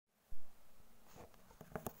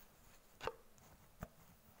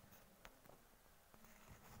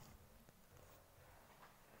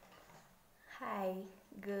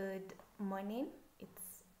morning.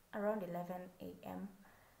 It's around 11 a.m.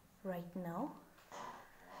 right now.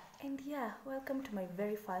 And yeah, welcome to my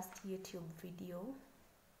very first YouTube video.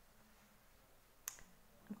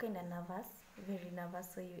 I'm kind of nervous, very nervous.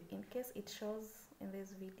 So in case it shows in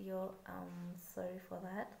this video, I'm sorry for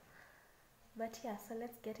that. But yeah, so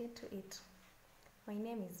let's get into it. My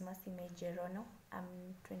name is Masime Jerono.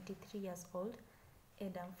 I'm 23 years old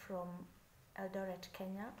and I'm from Eldoret,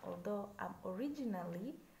 Kenya, although I'm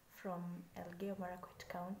originally from Elgeyo Marakwet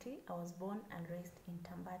County. I was born and raised in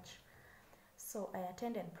Tambach. So I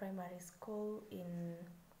attended primary school in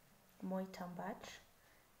Moi Tambach.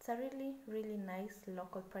 It's a really nice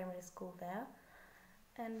local primary school there.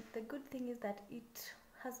 And the good thing is that it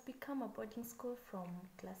has become a boarding school from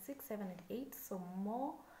class 6, 7 and 8. So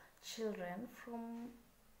more children from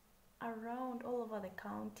around all over the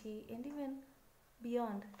county and even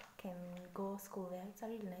beyond can go school there. It's a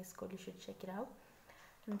really nice school, you should check it out.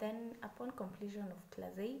 And then upon completion of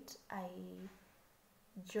class 8, I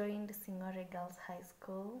joined Singore Girls High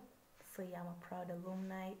School. So yeah, I'm a proud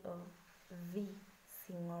alumni of the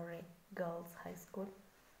Singore Girls High School.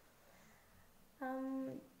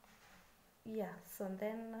 Yeah, so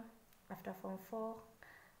then after Form 4,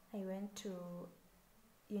 I went to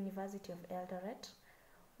University of Eldoret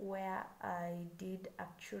where I did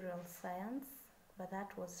actuarial science, but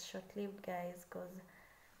that was short-lived, guys, because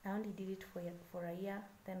I only did it for a year.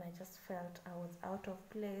 Then I just felt I was out of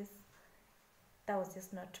place. That was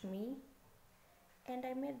just not me. And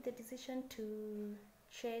I made the decision to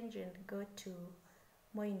change and go to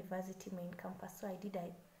Moi University main campus. So I did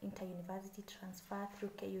an inter-university transfer through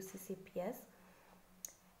KUCCPS.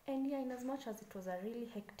 And yeah, in as much as it was a really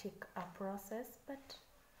hectic process, but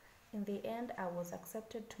in the end, I was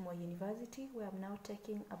accepted to Moi University, where I'm now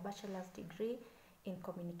taking a bachelor's degree in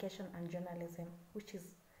communication and journalism, which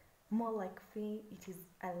is more like me.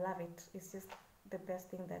 I love it. It's just the best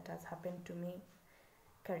thing that has happened to me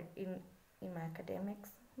in my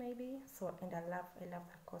academics, maybe. So, and I love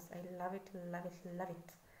that course. I love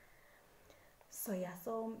it. So yeah,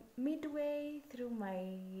 so midway through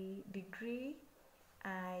my degree,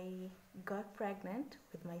 I got pregnant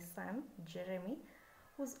with my son, Jeremy,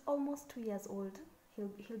 who's almost 2 years old.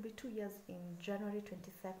 He'll be 2 years in January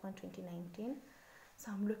 22nd, 2019. So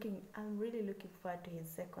I'm really looking forward to his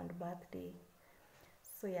second birthday.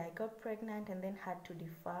 So yeah, I got pregnant and then had to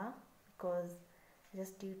defer because I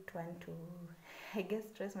just didn't want to, I guess,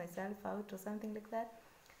 stress myself out or something like that.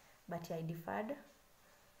 But yeah, I deferred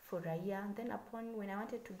for a year. And then when I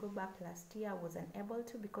wanted to go back last year, I wasn't able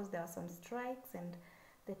to because there were some strikes and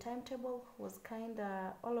the timetable was kind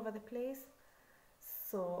of all over the place.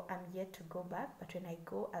 So I'm yet to go back, but when I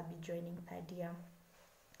go, I'll be joining third year.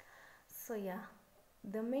 So yeah,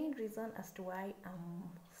 the main reason as to why I'm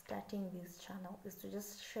starting this channel is to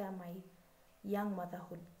just share my young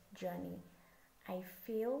motherhood journey. I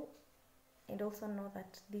feel and also know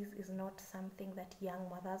that this is not something that young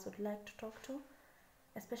mothers would like to talk to,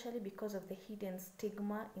 especially because of the hidden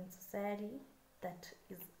stigma in society that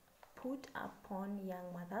is put upon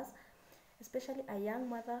young mothers, especially a young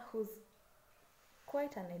mother who's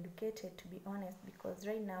quite uneducated, to be honest, because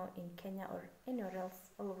right now in Kenya or anywhere else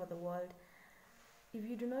all over the world, if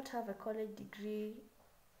you do not have a college degree,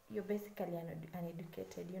 you're basically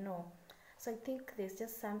uneducated, you know. So I think there's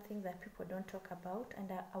just something that people don't talk about, and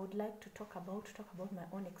I would like to talk about my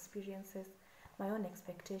own experiences, my own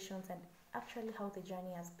expectations, and actually how the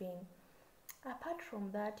journey has been. Apart from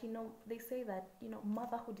that, you know, they say that, you know,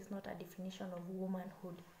 motherhood is not a definition of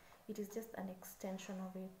womanhood. It is just an extension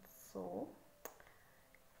of it. So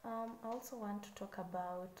I also want to talk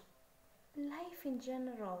about life in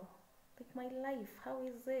general, like my life. How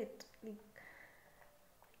is it? Like,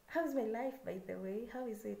 how is my life, by the way? How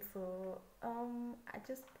is it? So I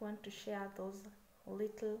just want to share those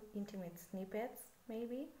little intimate snippets.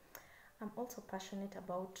 Maybe I'm also passionate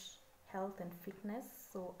about health and fitness,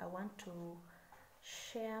 so I want to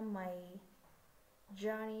share my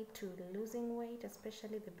journey to losing weight,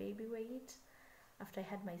 especially the baby weight after I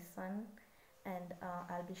had my son. And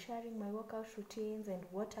I'll be sharing my workout routines and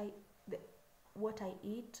what I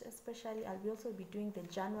eat, especially. I'll also be doing the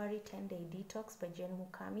January 10-day detox by Jen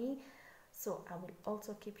Mukami, so I will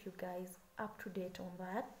also keep you guys up to date on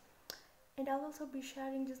that. And I'll also be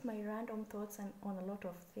sharing just my random thoughts on a lot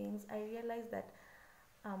of things. I realize that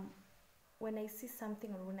when I see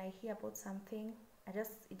something or when I hear about something,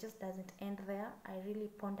 it just doesn't end there. I really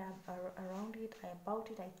ponder around it,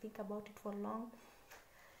 I think about it for long.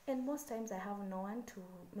 And most times I have no one to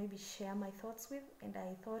maybe share my thoughts with, and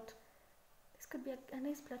I thought this could be a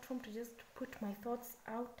nice platform to just put my thoughts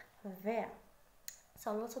out there.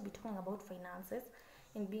 So I'll also be talking about finances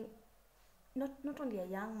and being not only a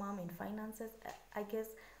young mom in finances. I guess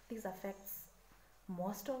this affects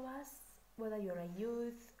most of us, whether you're a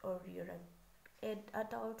youth or you're an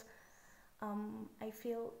adult. I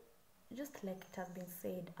feel, just like it has been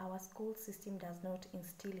said, our school system does not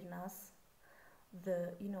instill in us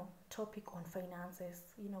the topic on finances.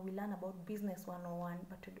 We learn about business 101,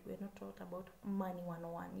 but we're not taught about money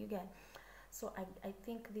 101. You get? So I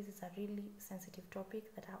think this is a really sensitive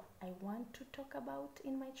topic that I want to talk about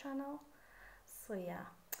in my channel. So yeah,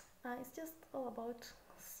 it's just all about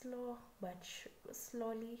slowly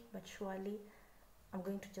but surely, I'm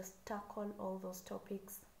going to just tackle all those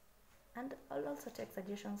topics, and I'll also take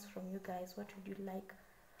suggestions from you guys. What would you like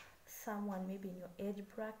someone maybe in your age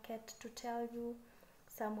bracket to tell you,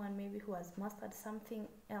 someone maybe who has mastered something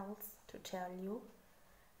else to tell you?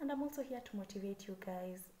 And I'm also here to motivate you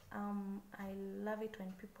guys. I love it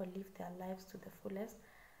when people live their lives to the fullest.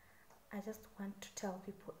 I just want to tell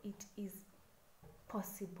people it is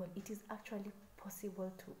possible. It is actually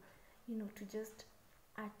possible to to just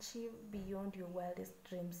achieve beyond your wildest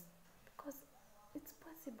dreams, because it's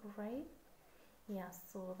possible, right? Yeah,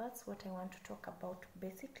 so that's what I want to talk about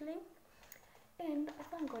basically. And I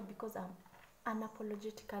thank God because I'm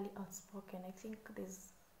unapologetically outspoken. I think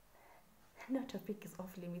there's no topic is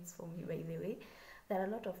off limits for me, by the way. There are a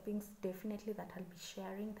lot of things definitely that I'll be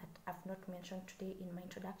sharing that I've not mentioned today in my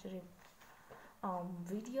introductory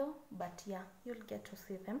video, but yeah, you'll get to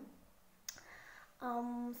see them.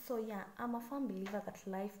 So yeah, I'm a firm believer that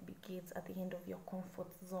life begins at the end of your comfort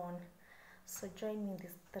zone. So join me in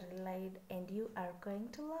this thrill ride and you are going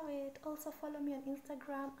to love it. Also follow me on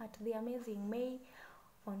Instagram at The Amazing May,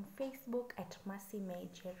 on Facebook at Mercy May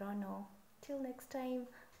Gerono. Till next time,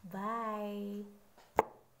 bye.